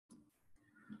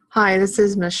Hi, this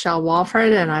is Michelle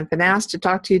Walfred, and I've been asked to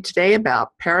talk to you today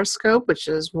about Periscope, which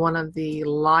is one of the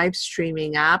live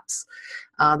streaming apps.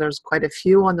 There's quite a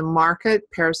few on the market.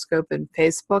 Periscope and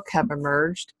Facebook have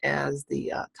emerged as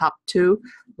the top two.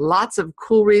 Lots of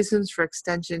cool reasons for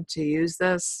extension to use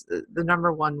this. The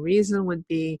number one reason would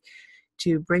be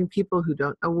to bring people who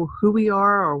don't know who we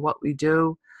are or what we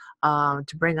do,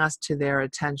 to bring us to their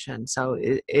attention. So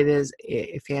it is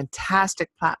a fantastic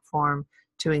platform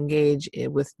to engage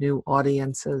with new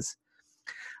audiences.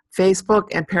 Facebook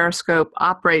and Periscope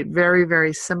operate very,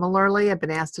 very similarly. I've been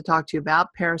asked to talk to you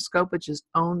about Periscope, which is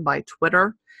owned by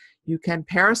Twitter. You can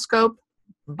Periscope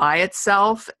by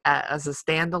itself as a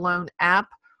standalone app,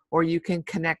 or you can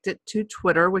connect it to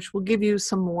Twitter, which will give you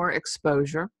some more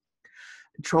exposure.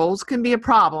 Trolls can be a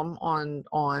problem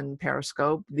on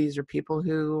Periscope. These are people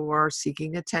who are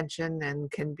seeking attention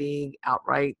and can be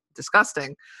outright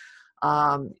disgusting.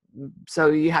 So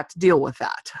you have to deal with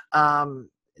that.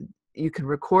 You can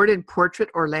record in portrait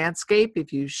or landscape.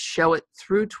 If you show it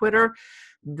through Twitter,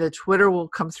 the Twitter will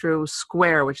come through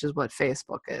square, which is what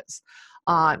Facebook is.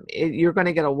 You're going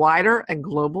to get a wider and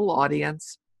global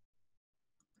audience.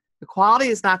 The quality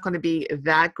is not going to be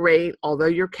that great. Although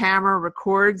your camera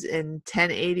records in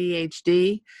 1080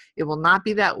 HD, it will not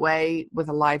be that way with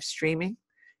a live streaming.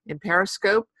 In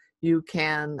Periscope, you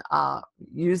can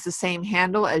use the same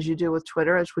handle as you do with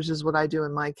Twitter, which is what I do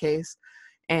in my case.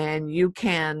 And you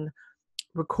can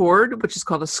record, which is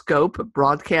called a scope,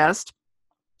 broadcast.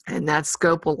 And that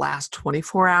scope will last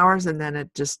 24 hours and then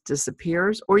it just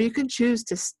disappears. Or you can choose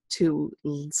to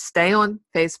stay on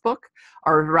Facebook,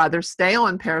 or rather stay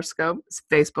on Periscope,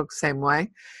 Facebook same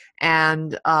way.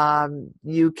 And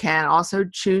you can also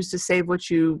choose to save what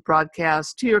you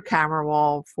broadcast to your camera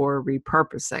roll for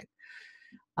repurposing.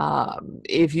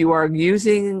 If you are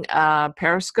using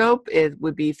Periscope, it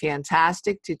would be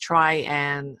fantastic to try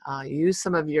and use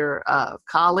some of your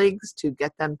colleagues to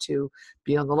get them to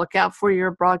be on the lookout for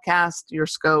your broadcast, your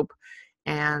scope,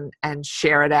 and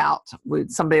share it out.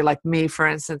 With somebody like me, for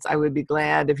instance, I would be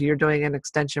glad if you're doing an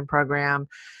extension program.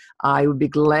 I would be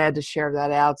glad to share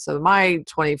that out so my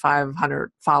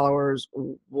 2,500 followers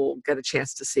will get a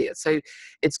chance to see it. So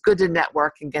it's good to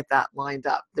network and get that lined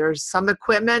up. There's some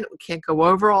equipment. We can't go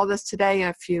over all this today in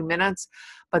a few minutes,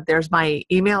 but there's my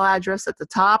email address at the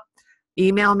top.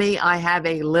 Email me. I have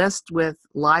a list with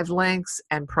live links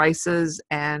and prices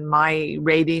and my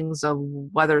ratings of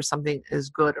whether something is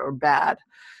good or bad.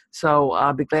 So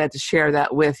I'll be glad to share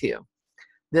that with you.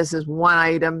 This is one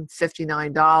item,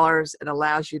 $59. It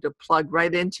allows you to plug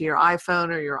right into your iPhone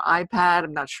or your iPad.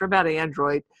 I'm not sure about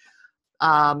Android,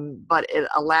 but it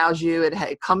allows you,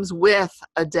 it comes with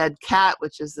a dead cat,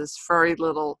 which is this furry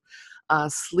little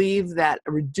sleeve that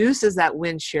reduces that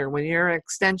wind shear. When you're an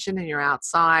extension and you're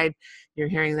outside, you're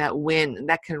hearing that wind, and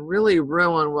that can really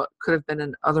ruin what could have been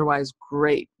an otherwise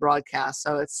great broadcast.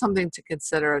 So it's something to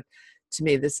consider. To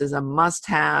me, this is a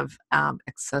must-have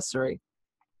accessory.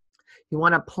 You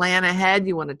want to plan ahead.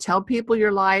 You want to tell people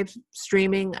you're live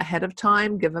streaming ahead of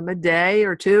time. Give them a day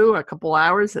or two, a couple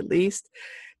hours at least.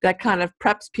 That kind of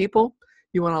preps people.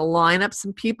 You want to line up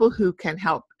some people who can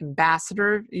help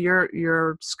ambassador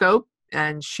your scope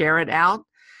and share it out.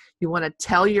 You want to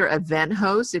tell your event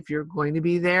host, if you're going to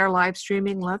be there live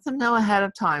streaming, let them know ahead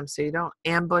of time so you don't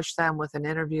ambush them with an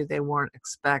interview they weren't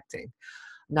expecting.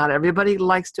 Not everybody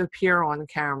likes to appear on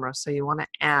camera, so you want to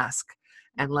ask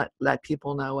and let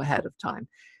people know ahead of time.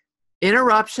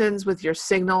 Interruptions with your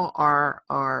signal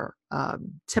are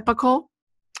typical.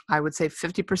 I would say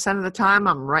 50% of the time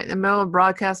I'm right in the middle of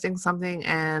broadcasting something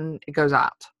and it goes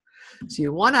out. So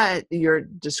you want your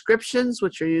descriptions,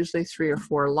 which are usually 3 or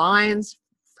 4 lines,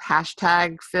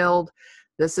 hashtag filled.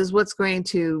 This is what's going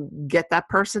to get that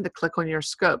person to click on your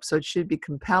scope. So it should be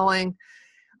compelling.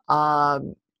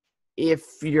 If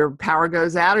your power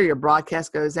goes out or your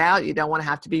broadcast goes out, you don't want to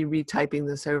have to be retyping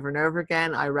this over and over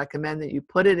again. I recommend that you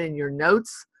put it in your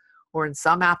notes or in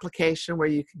some application where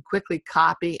you can quickly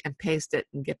copy and paste it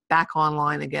and get back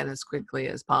online again as quickly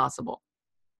as possible.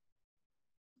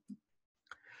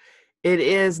 It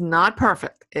is not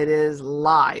perfect. It is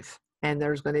live, and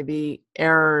there's going to be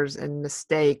errors and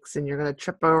mistakes, and you're going to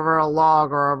trip over a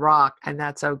log or a rock, and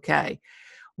that's okay.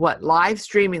 What live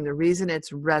streaming, the reason it's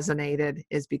resonated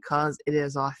is because it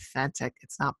is authentic.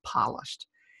 It's not polished.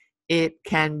 It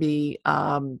can be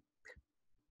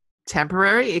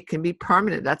temporary. It can be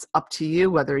permanent. That's up to you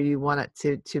whether you want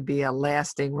it to be a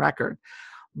lasting record.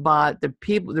 But the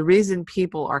reason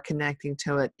people are connecting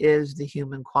to it is the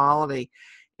human quality.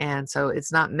 And so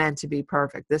it's not meant to be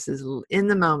perfect. This is in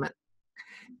the moment.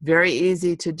 Very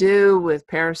easy to do with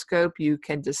Periscope. You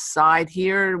can decide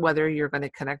here whether you're going to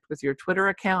connect with your Twitter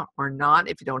account or not.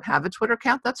 If you don't have a Twitter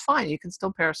account, that's fine. You can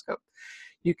still Periscope.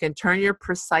 You can turn your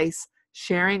precise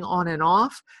sharing on and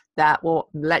off. That will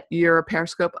let your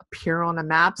Periscope appear on a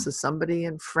map so somebody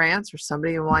in France or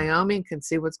somebody in Wyoming can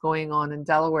see what's going on in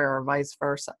Delaware or vice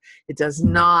versa. It's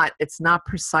not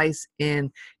precise it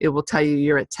will tell you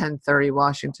you're at 1030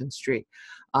 Washington Street.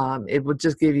 It will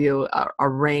just give you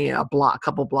a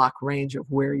couple block range of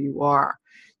where you are.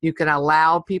 You can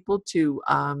allow people to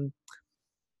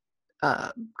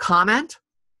comment.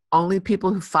 Only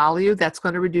people who follow you. That's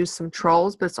going to reduce some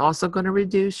trolls, but it's also going to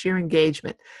reduce your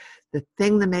engagement. The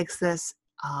thing that makes this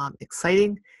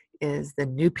exciting is the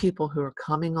new people who are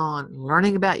coming on,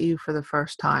 learning about you for the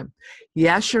first time.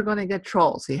 Yes, you're going to get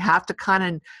trolls. You have to kind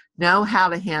of know how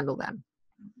to handle them.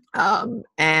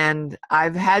 And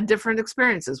I've had different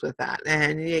experiences with that.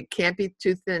 And it can't be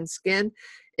too thin-skinned.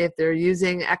 If they're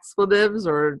using expletives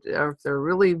or if they're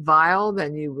really vile,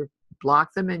 then you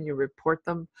block them and you report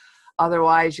them.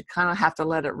 Otherwise, you kind of have to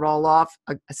let it roll off.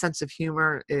 A sense of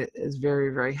humor is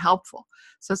very, very helpful.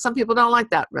 So some people don't like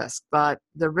that risk, but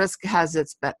the risk has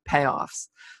its payoffs.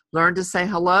 Learn to say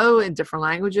hello in different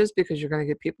languages because you're going to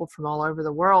get people from all over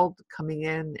the world coming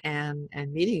in and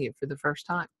meeting you for the first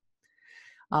time.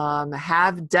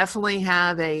 Definitely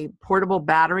have a portable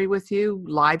battery with you.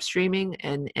 Live streaming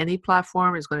and any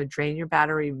platform is going to drain your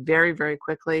battery very, very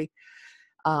quickly.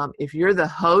 If you're the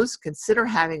host, consider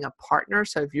having a partner.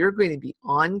 So if you're going to be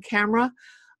on camera,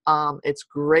 it's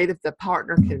great if the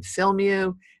partner can film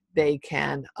you. They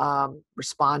can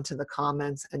respond to the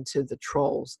comments and to the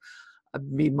trolls.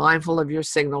 Be mindful of your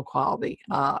signal quality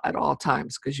at all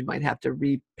times because you might have to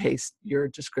repaste your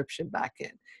description back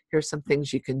in. Here's some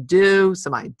things you can do,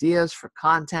 some ideas for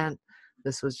content.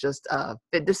 This is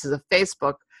a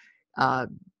Facebook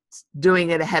doing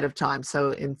it ahead of time.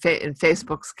 So in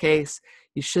Facebook's case,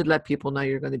 you should let people know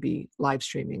you're going to be live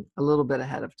streaming a little bit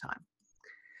ahead of time.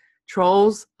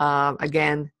 Trolls,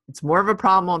 again, it's more of a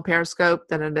problem on Periscope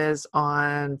than it is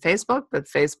on Facebook, but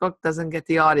Facebook doesn't get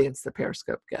the audience that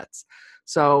Periscope gets.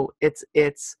 So it's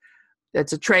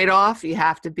a trade-off. You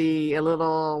have to be a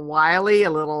little wily,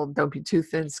 don't be too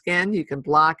thin-skinned. You can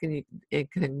block and you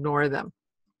can ignore them.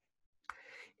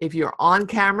 If you're on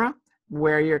camera,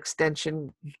 wear your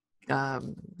extension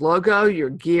logo, your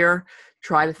gear.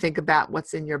 Try to think about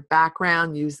what's in your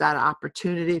background. Use that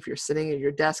opportunity if you're sitting at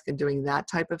your desk and doing that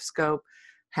type of scope.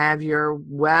 Have your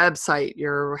website,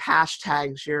 your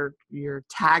hashtags, your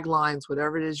taglines,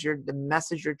 whatever it is, the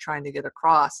message you're trying to get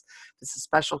across. If it's a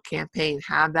special campaign,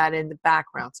 have that in the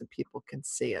background so people can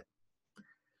see it.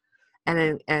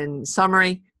 And in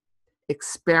summary,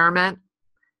 experiment.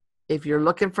 If you're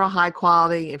looking for high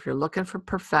quality, if you're looking for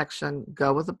perfection,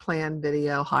 go with a planned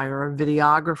video, hire a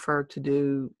videographer to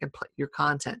do your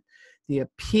content. The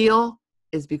appeal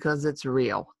is because it's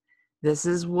real. This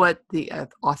is what the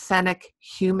authentic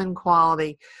human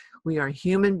quality. We are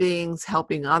human beings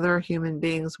helping other human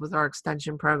beings with our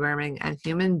extension programming, and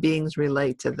human beings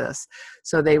relate to this.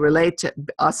 So they relate to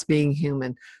us being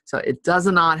human. So it does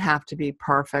not have to be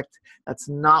perfect. That's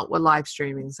not what live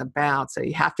streaming is about. So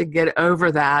you have to get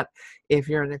over that. If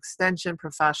you're an extension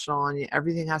professional and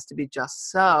everything has to be just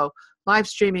so, live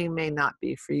streaming may not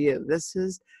be for you.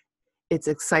 It's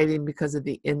exciting because of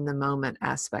the in the moment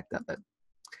aspect of it.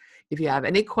 If you have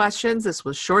any questions, this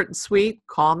was short and sweet,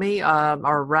 call me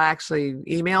or actually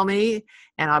email me,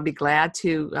 and I'll be glad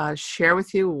to share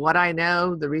with you what I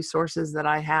know, the resources that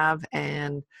I have,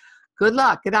 and good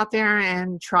luck. Get out there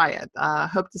and try it.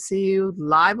 Hope to see you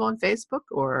live on Facebook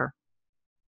or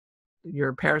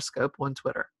your Periscope on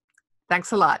Twitter.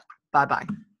 Thanks a lot. Bye-bye.